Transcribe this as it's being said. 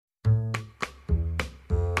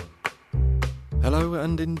Hello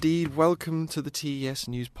and indeed welcome to the TES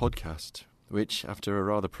News Podcast, which, after a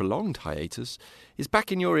rather prolonged hiatus, is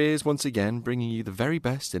back in your ears once again, bringing you the very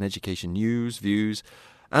best in education news, views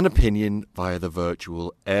and opinion via the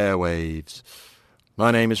virtual airwaves.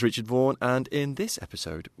 My name is Richard Vaughan, and in this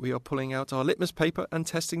episode we are pulling out our litmus paper and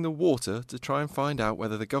testing the water to try and find out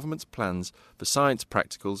whether the government's plans for science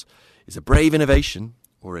practicals is a brave innovation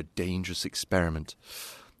or a dangerous experiment.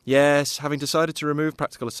 Yes, having decided to remove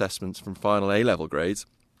practical assessments from final A-level grades,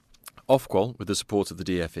 Ofqual, with the support of the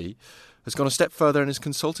DFE, has gone a step further and is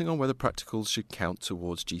consulting on whether practicals should count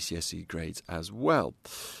towards GCSE grades as well.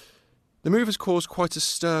 The move has caused quite a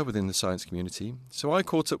stir within the science community, so I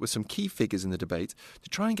caught up with some key figures in the debate to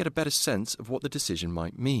try and get a better sense of what the decision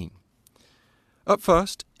might mean. Up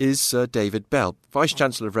first is Sir David Bell,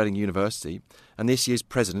 Vice-Chancellor of Reading University and this year's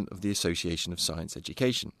President of the Association of Science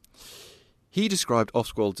Education. He described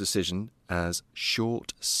Ofqual's decision as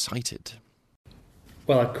short-sighted.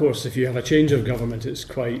 Well, of course, if you have a change of government, it's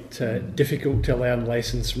quite difficult to learn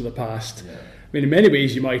lessons from the past. Yeah. I mean, in many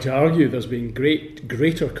ways, you might argue there's been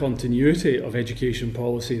greater continuity of education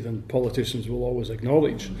policy than politicians will always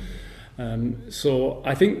acknowledge. So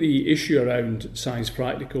I think the issue around science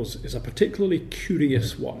practicals is a particularly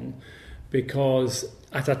curious one, because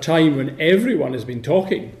at a time when everyone has been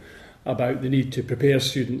talking about the need to prepare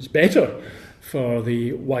students better for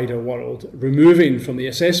the wider world, removing from the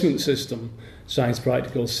assessment system science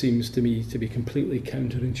practicals seems to me to be completely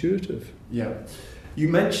counterintuitive. Yeah. You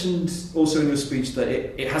mentioned also in your speech that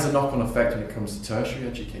it has a knock-on effect when it comes to tertiary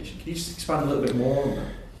education. Can you just expand a little bit more on that?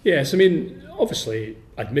 Yes, I mean, obviously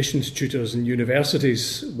admissions tutors and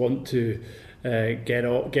universities want to get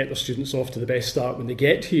their students off to the best start when they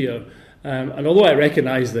get here. And although I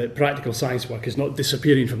recognise that practical science work is not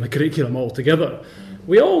disappearing from the curriculum altogether,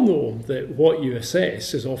 we all know that what you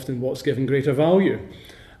assess is often what's given greater value.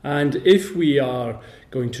 And if we are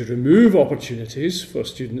going to remove opportunities for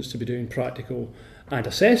students to be doing practical and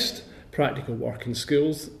assessed practical work in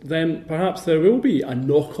schools, then perhaps there will be a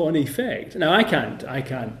knock-on effect. Now, I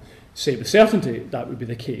can't say with certainty that would be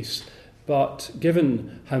the case. But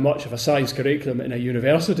given how much of a science curriculum in a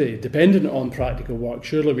university dependent on practical work,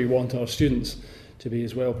 surely we want our students to be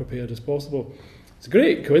as well prepared as possible. It's a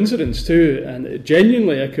great coincidence too, and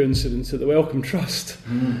genuinely a coincidence that the Wellcome Trust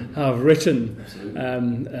have written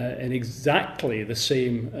in exactly the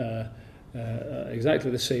same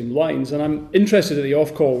lines. And I'm interested in the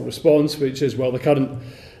Ofqual response, which is, well, the current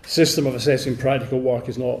system of assessing practical work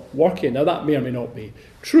is not working. Now, that may or may not be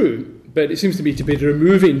true, but it seems to me to be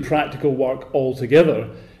removing practical work altogether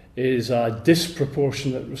is a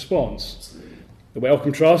disproportionate response. The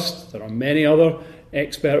Wellcome Trust, there are many other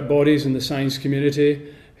expert bodies in the science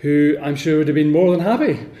community who I'm sure would have been more than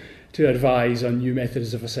happy to advise on new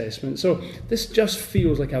methods of assessment. So this just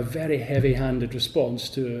feels like a very heavy-handed response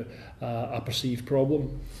to a perceived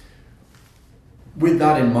problem. With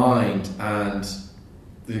that in mind, and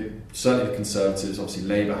certainly the Conservatives, obviously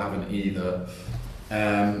Labour haven't either,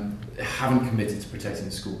 haven't committed to protecting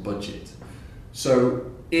the school budget. So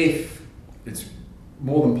if it's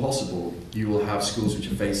more than possible you will have schools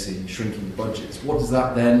which are facing shrinking budgets, what does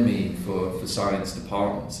that then mean for science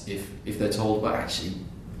departments if they're told, well, actually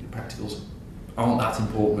practicals aren't that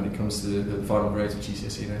important when it comes to the final grades of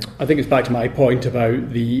GCSE now? I think it's back to my point about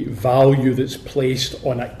the value that's placed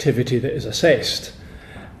on activity that is assessed.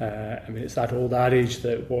 It's that old adage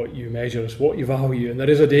that what you measure is what you value, and there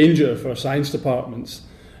is a danger for science departments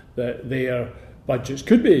that their budgets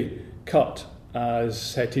could be cut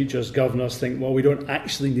as head teachers, governors think, well, we don't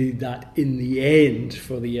actually need that in the end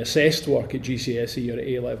for the assessed work at GCSE or at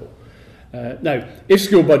A-level. Now, if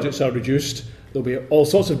school budgets are reduced, there'll be all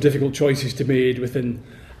sorts of difficult choices to be made within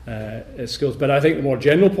schools, but I think the more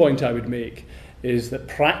general point I would make is that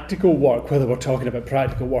practical work, whether we're talking about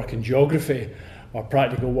practical work in geography or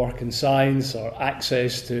practical work in science or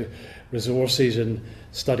access to resources in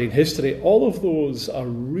studying history, all of those are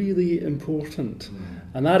really important.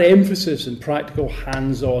 And that emphasis in practical,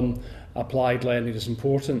 hands-on, applied learning is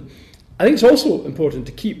important. I think it's also important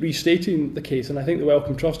to keep restating the case, and I think the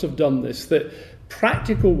Wellcome Trust have done this, that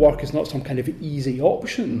practical work is not some kind of easy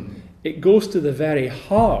option. It goes to the very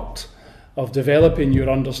heart of developing your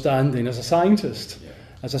understanding as a scientist,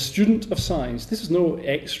 as a student of science. This is no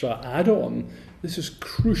extra add-on. This is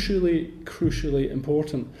crucially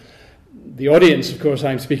important. The audience, of course,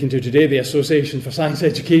 I'm speaking to today, the Association for Science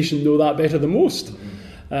Education, know that better than most.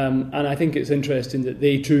 And I think it's interesting that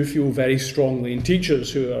they too feel very strongly, and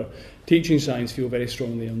teachers who are teaching science feel very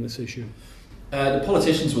strongly on this issue. The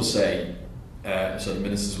politicians will say, so the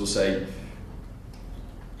ministers will say,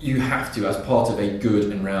 you have to, as part of a good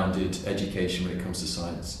and rounded education when it comes to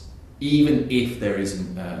science, even if there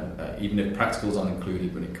isn't, even if practicals aren't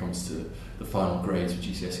included when it comes to the final grades for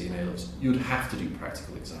GCSE and A-levels, you'd have to do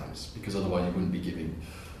practical exams, because otherwise you wouldn't be giving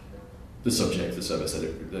the subject the service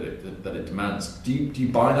that it demands. Do you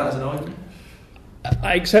buy that as an argument?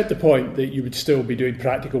 I accept the point that you would still be doing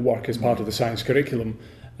practical work as part of the science curriculum,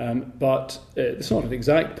 but it's not an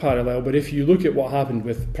exact parallel. But if you look at what happened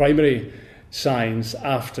with primary science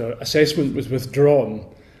after assessment was withdrawn,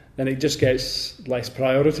 then it just gets less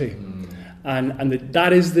priority. And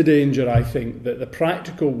that is the danger, I think, that the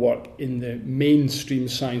practical work in the mainstream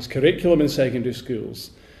science curriculum in secondary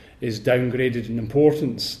schools is downgraded in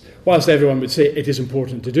importance. Whilst everyone would say it is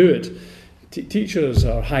important to do it, teachers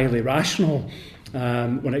are highly rational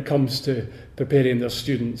when it comes to preparing their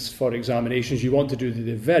students for examinations. You want to do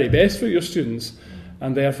the very best for your students,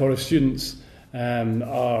 and therefore if students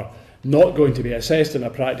are not going to be assessed in a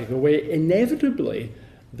practical way, inevitably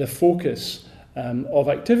the focus of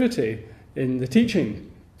activity in the teaching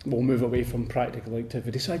will move away from practical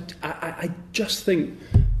activity. So I just think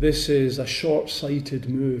this is a short-sighted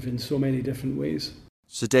move in so many different ways.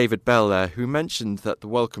 Sir David Bell there, who mentioned that the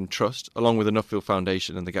Wellcome Trust, along with the Nuffield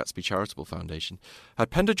Foundation and the Gatsby Charitable Foundation, had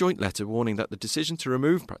penned a joint letter warning that the decision to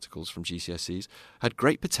remove practicals from GCSEs had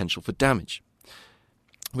great potential for damage.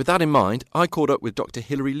 With that in mind, I called up with Dr.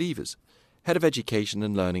 Hilary Levers, Head of Education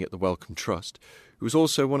and Learning at the Wellcome Trust, who was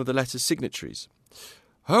also one of the letter's signatories.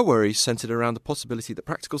 Her worries centred around the possibility that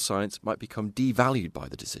practical science might become devalued by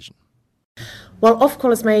the decision. Well,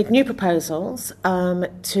 Ofqual has made new proposals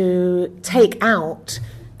to take out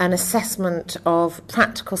an assessment of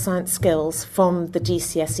practical science skills from the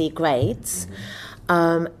GCSE grades.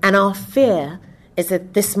 And our fear is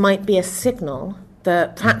that this might be a signal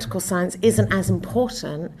that practical science isn't as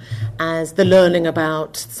important as the learning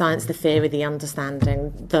about science, the theory, the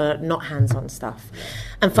understanding, the not hands-on stuff.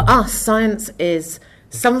 And for us, science is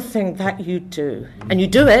something that you do, and you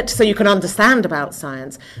do it so you can understand about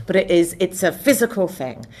science, but it's a physical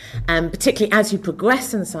thing, and particularly as you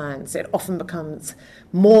progress in science, it often becomes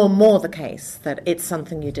more and more the case that it's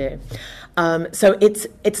something you do. So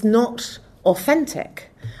it's not authentic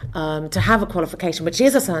to have a qualification which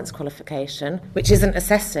is a science qualification, which isn't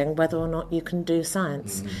assessing whether or not you can do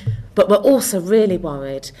science. But we're also really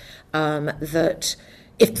worried that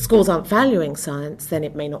if the schools aren't valuing science, then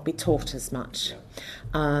it may not be taught as much.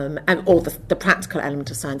 Or the practical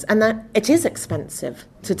element of science. And that it is expensive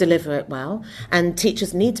to deliver it well. And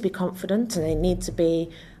teachers need to be confident, and they need to be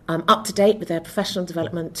up to date with their professional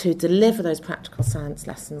development to deliver those practical science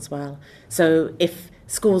lessons well. So if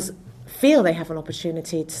schools feel they have an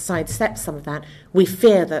opportunity to sidestep some of that, we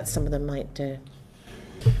fear that some of them might do.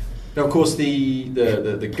 Now, of course,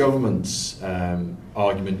 the government's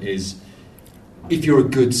argument is, if you're a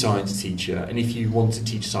good science teacher and if you want to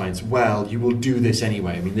teach science well, you will do this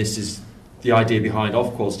anyway. I mean, this is the idea behind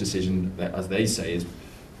Ofqual's decision, that, as they say, is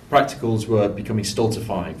practicals were becoming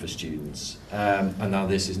stultifying for students, and now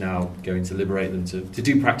this is now going to liberate them to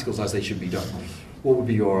do practicals as they should be done. What would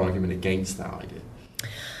be your argument against that idea?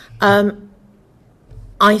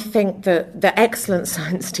 I think that the excellent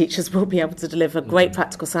science teachers will be able to deliver great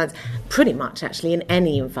practical science pretty much actually in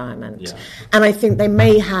any environment. Yeah. And I think they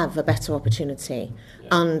may have a better opportunity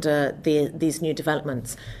under these new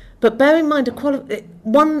developments. But bear in mind,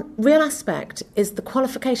 one real aspect is the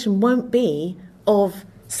qualification won't be of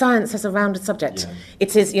science as a rounded subject. Yeah.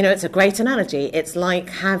 It is, it's a great analogy. It's like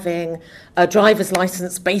having a driver's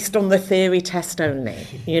license based on the theory test only,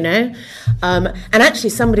 And actually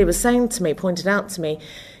somebody was pointed out to me,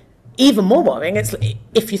 even more worrying, it's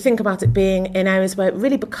if you think about it being in areas where it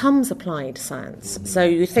really becomes applied science. Mm-hmm. So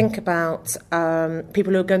you think about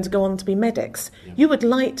people who are going to go on to be medics. Yeah. You would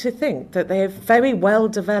like to think that they have very well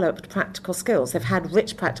developed practical skills. They've had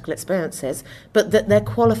rich practical experiences, but that their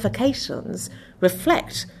qualifications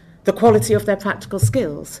reflect the quality of their practical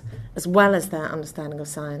skills as well as their understanding of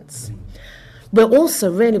science. We're also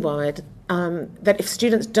really worried that if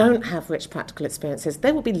students don't have rich practical experiences,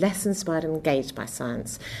 they will be less inspired and engaged by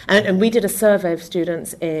science. And we did a survey of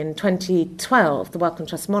students in 2012, the Wellcome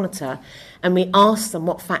Trust Monitor, and we asked them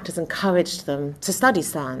what factors encouraged them to study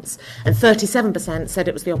science. And 37% said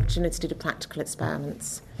it was the opportunity to do practical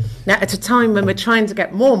experiments. Now, at a time when we're trying to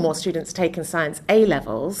get more and more students taking science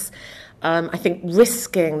A-levels, I think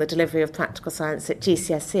risking the delivery of practical science at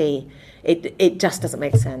GCSE, it just doesn't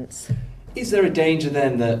make sense. Is there a danger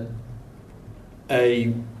then that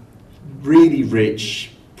a really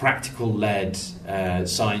rich, practical-led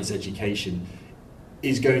science education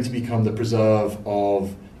is going to become the preserve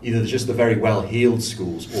of either just the very well-heeled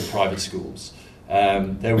schools or private schools?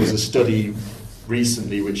 There was a study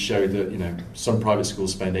recently which showed that some private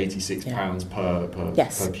schools spend £86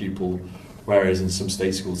 per pupil, whereas in some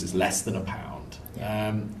state schools it's less than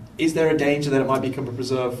 £1. Is there a danger that it might become a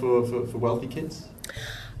preserve for wealthy kids?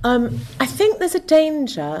 I think there's a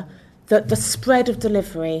danger that the spread of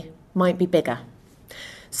delivery might be bigger.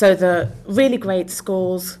 So the really great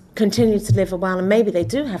schools continue to deliver well, and maybe they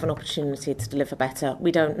do have an opportunity to deliver better.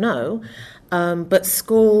 We don't know. But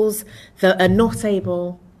schools that are not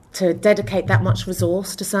able to dedicate that much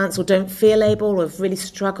resource to science, or don't feel able, or have really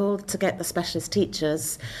struggled to get the specialist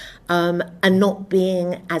teachers, and not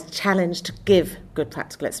being as challenged to give good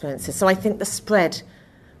practical experiences. So I think the spread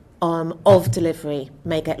of delivery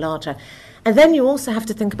may get larger. And then you also have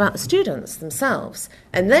to think about the students themselves,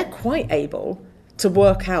 and they're quite able to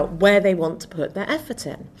work out where they want to put their effort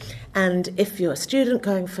in. And if you're a student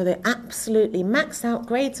going for the absolutely maxed out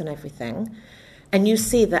grades and everything, and you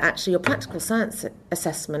see that actually your practical science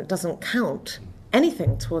assessment doesn't count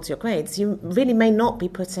anything towards your grades, you really may not be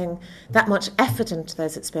putting that much effort into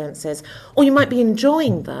those experiences, or you might be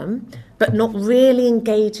enjoying them but not really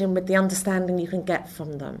engaging with the understanding you can get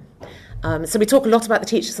from them. So we talk a lot about the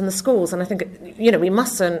teachers and the schools, and I think we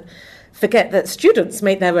mustn't forget that students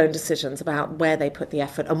make their own decisions about where they put the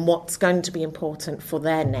effort and what's going to be important for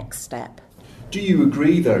their next step. Do you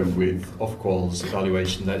agree, though, with Ofqual's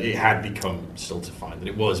evaluation that it had become stultifying, that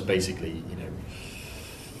it was basically,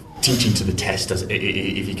 teaching to the test,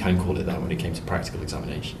 if you can call it that, when it came to practical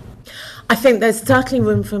examination? I think there's certainly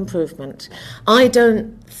room for improvement. I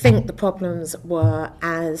don't think the problems were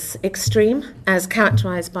as extreme as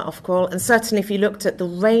characterised by Ofqual, and certainly if you looked at the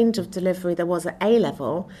range of delivery there was at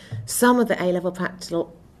A-level, some of the A-level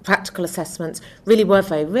practical assessments really were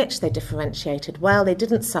very rich. They differentiated well, they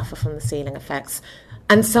didn't suffer from the ceiling effects,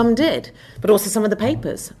 and some did, but also some of the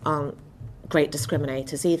papers aren't great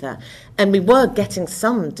discriminators either. And we were getting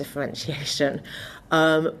some differentiation.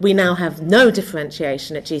 We now have no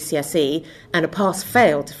differentiation at GCSE and a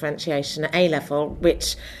pass-fail differentiation at A-level,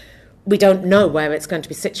 which we don't know where it's going to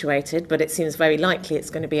be situated, but it seems very likely it's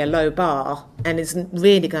going to be a low bar and isn't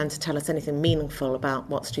really going to tell us anything meaningful about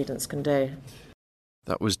what students can do.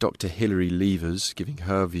 That was Dr. Hilary Levers giving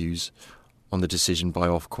her views on the decision by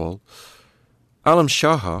Ofqual. Alam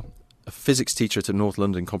Shahar, a physics teacher at a North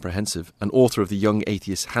London Comprehensive and author of the Young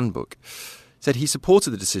Atheist Handbook, said he supported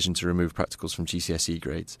the decision to remove practicals from GCSE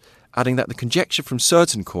grades, adding that the conjecture from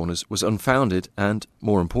certain corners was unfounded and,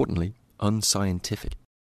 more importantly, unscientific.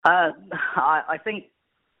 I think,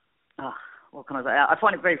 what can I say? I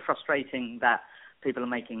find it very frustrating that people are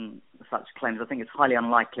making such claims. I think it's highly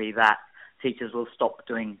unlikely that teachers will stop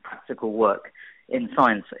doing practical work in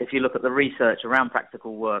science. If you look at the research around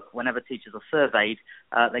practical work, whenever teachers are surveyed,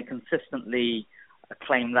 they consistently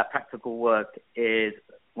claim that practical work is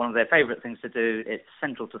one of their favourite things to do. It's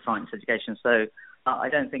central to science education. So I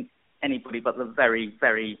don't think anybody but the very,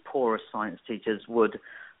 very poorest science teachers would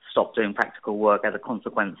stop doing practical work as a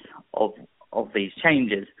consequence of these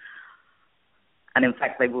changes. And in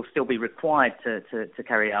fact, they will still be required to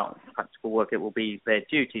carry out practical work. It will be their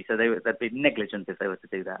duty, so they'd be negligent if they were to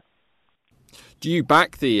do that. Do you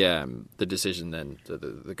back the decision then that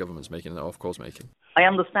the government's making, that Ofqual's making? I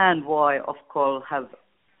understand why Ofqual have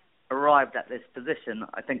arrived at this position.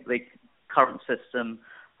 I think the current system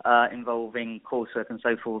involving coursework and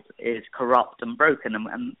so forth is corrupt and broken,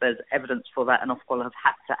 and there's evidence for that, and Ofqual have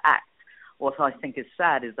had to act. What I think is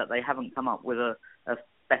sad is that they haven't come up with a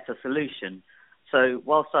better solution. So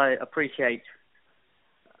whilst I appreciate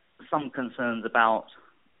some concerns about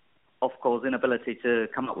Ofqual's inability to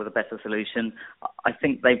come up with a better solution, I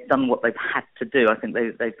think they've done what they've had to do. I think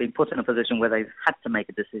they've been put in a position where they've had to make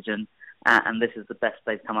a decision, and this is the best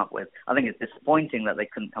they've come up with. I think it's disappointing that they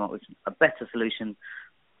couldn't come up with a better solution,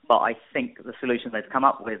 but I think the solution they've come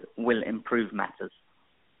up with will improve matters.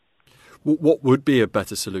 What would be a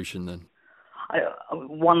better solution then?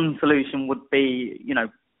 One solution would be,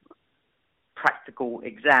 practical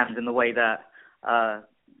exams in the way that,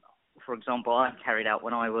 for example, I carried out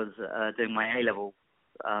when I was doing my A-level,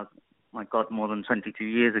 more than 22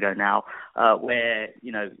 years ago now, where,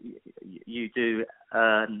 you do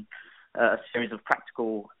a series of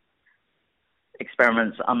practical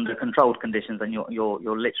experiments under controlled conditions, and you're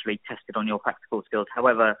literally tested on your practical skills.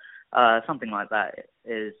 However, something like that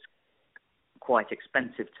is quite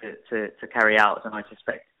expensive to carry out, and I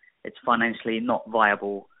suspect it's financially not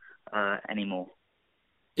viable anymore.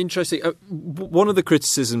 Interesting. One of the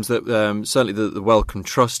criticisms that certainly the Wellcome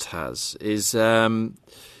Trust has is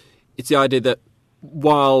it's the idea that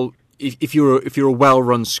while if you're a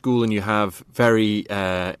well-run school and you have very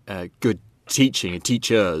good teaching and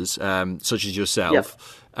teachers such as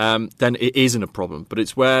yourself, then it isn't a problem. But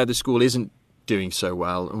it's where the school isn't doing so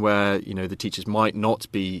well, and where the teachers might not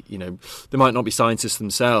be they might not be scientists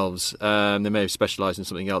themselves. They may have specialised in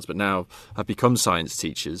something else, but now have become science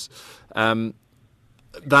teachers.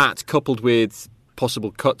 That coupled with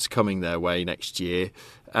possible cuts coming their way next year,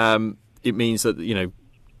 it means that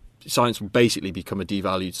science will basically become a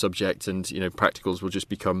devalued subject, and practicals will just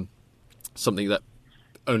become something that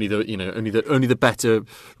only the better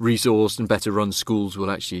resourced and better run schools will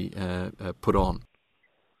actually put on.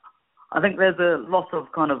 I think there's a lot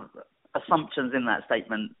of kind of assumptions in that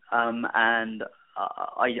statement, and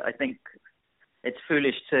I think it's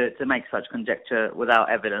foolish to make such conjecture without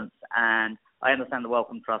evidence. And I understand the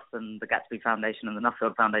Wellcome Trust and the Gatsby Foundation and the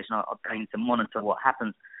Nuffield Foundation are going to monitor what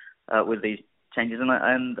happens with these changes, and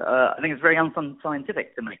I think it's very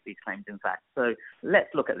unscientific to make these claims, in fact. So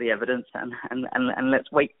let's look at the evidence and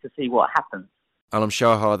let's wait to see what happens. Alam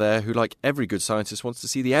Shahar there, who, like every good scientist, wants to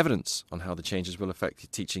see the evidence on how the changes will affect the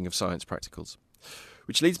teaching of science practicals.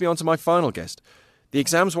 Which leads me on to my final guest. The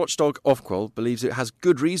exams watchdog Ofqual believes it has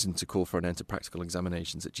good reason to call for an end to practical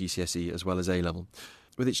examinations at GCSE as well as A-level,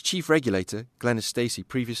 with its chief regulator, Glenys Stacey,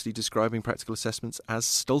 previously describing practical assessments as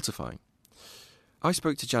stultifying. I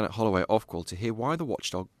spoke to Janet Holloway at Ofqual to hear why the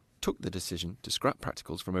watchdog took the decision to scrap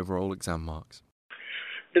practicals from overall exam marks.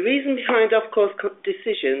 The reason behind Ofqual's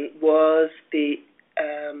decision was the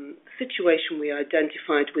situation we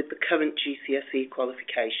identified with the current GCSE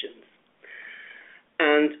qualifications.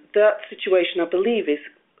 And that situation, I believe, is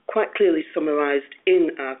quite clearly summarised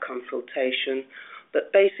in our consultation,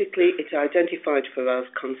 but basically it identified for us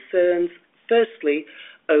concerns, firstly,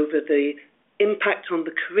 over the impact on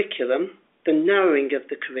the curriculum, the narrowing of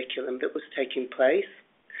the curriculum that was taking place,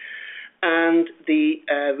 and the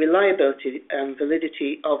reliability and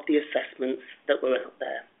validity of the assessments that were out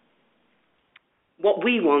there. What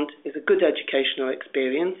we want is a good educational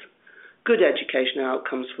experience, good educational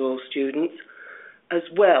outcomes for all students, as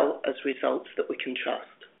well as results that we can trust.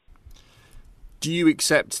 Do you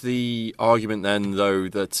accept the argument then, though,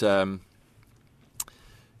 that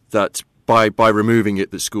that by removing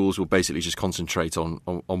it, that schools will basically just concentrate on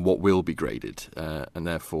what will be graded, and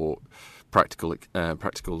therefore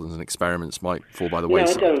practicals and experiments might fall by the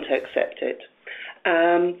wayside? No, I don't accept it.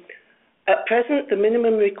 At present, the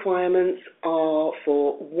minimum requirements are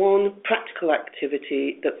for one practical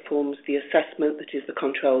activity that forms the assessment that is the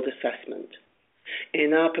controlled assessment.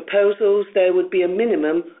 In our proposals, there would be a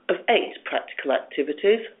minimum of 8 practical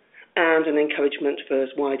activities and an encouragement for as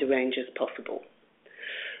wide a range as possible.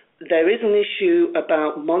 There is an issue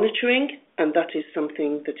about monitoring, and that is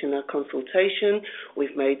something that in our consultation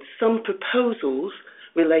we've made some proposals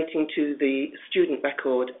relating to the student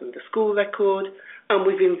record and the school record, and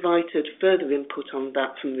we've invited further input on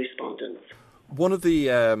that from respondents. One of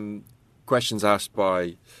the questions asked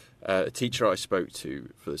by a teacher I spoke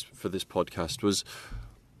to for this podcast was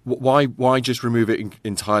why just remove it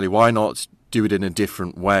entirely? Why not do it in a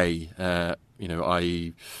different way?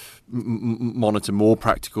 I.e., monitor more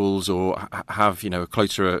practicals or have a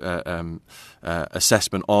closer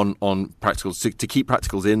assessment on practicals to keep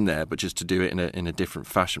practicals in there, but just to do it in a different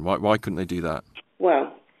fashion. Why couldn't they do that?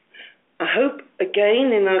 Well, I hope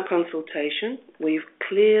again in our consultation we've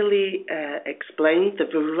clearly explained the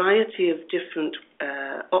variety of different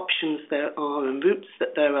options there are and routes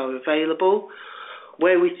that there are available,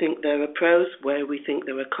 where we think there are pros, where we think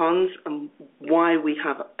there are cons, and why we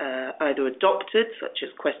have either adopted, such as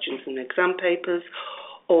questions and exam papers,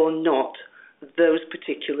 or not, those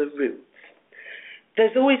particular routes.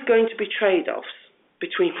 There's always going to be trade-offs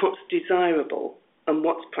between what's desirable and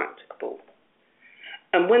what's practicable.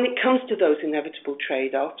 And when it comes to those inevitable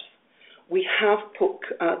trade-offs, we have put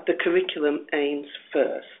the curriculum aims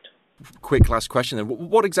first. Quick last question then.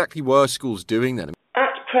 What exactly were schools doing then?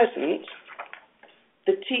 At present,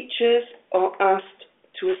 the teachers are asked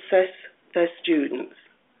to assess their students.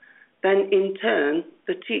 Then, in turn,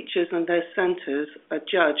 the teachers and their centres are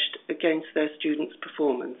judged against their students'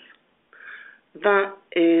 performance. That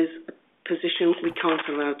is a position we can't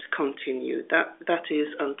allow to continue. That is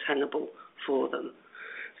untenable for them.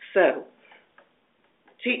 So,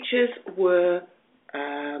 teachers were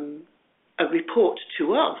a report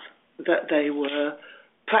to us that they were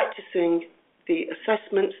practicing the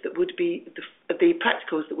assessments that would be the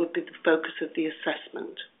practicals that would be the focus of the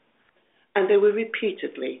assessment. And they were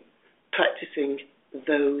repeatedly practicing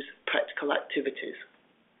those practical activities.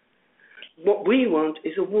 What we want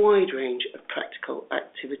is a wide range of practical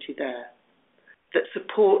activity there that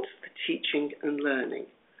supports the teaching and learning,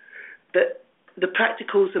 that the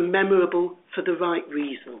practicals are memorable for the right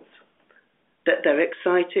reasons, that they're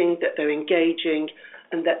exciting, that they're engaging,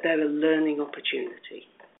 and that they're a learning opportunity.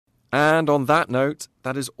 And on that note,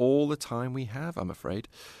 that is all the time we have, I'm afraid.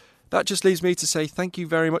 That just leaves me to say thank you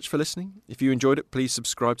very much for listening. If you enjoyed it, please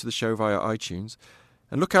subscribe to the show via iTunes.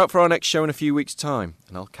 And look out for our next show in a few weeks' time,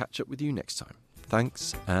 and I'll catch up with you next time.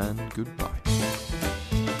 Thanks and goodbye.